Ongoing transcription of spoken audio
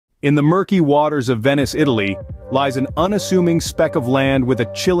In the murky waters of Venice, Italy, lies an unassuming speck of land with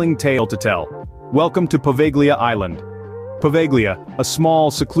a chilling tale to tell. Welcome to Poveglia Island. Poveglia, a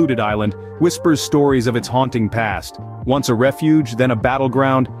small, secluded island, whispers stories of its haunting past. Once a refuge, then a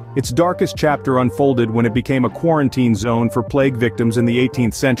battleground, its darkest chapter unfolded when it became a quarantine zone for plague victims in the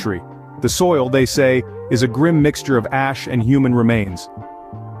 18th century. The soil, they say, is a grim mixture of ash and human remains.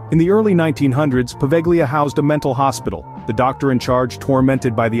 In the early 1900s, Poveglia housed a mental hospital. The doctor in charge,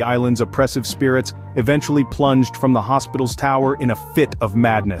 tormented by the island's oppressive spirits, eventually plunged from the hospital's tower in a fit of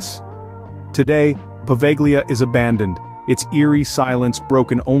madness. Today, Poveglia is abandoned, its eerie silence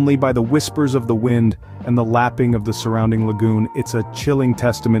broken only by the whispers of the wind and the lapping of the surrounding lagoon. It's a chilling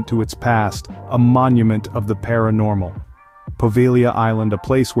testament to its past, a monument of the paranormal. Poveglia Island, a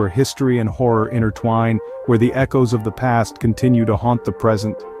place where history and horror intertwine, where the echoes of the past continue to haunt the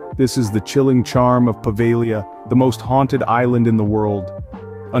present. This is the chilling charm of Poveglia, the most haunted island in the world.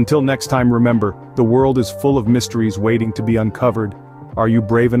 Until next time, remember, the world is full of mysteries waiting to be uncovered. Are you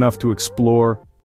brave enough to explore?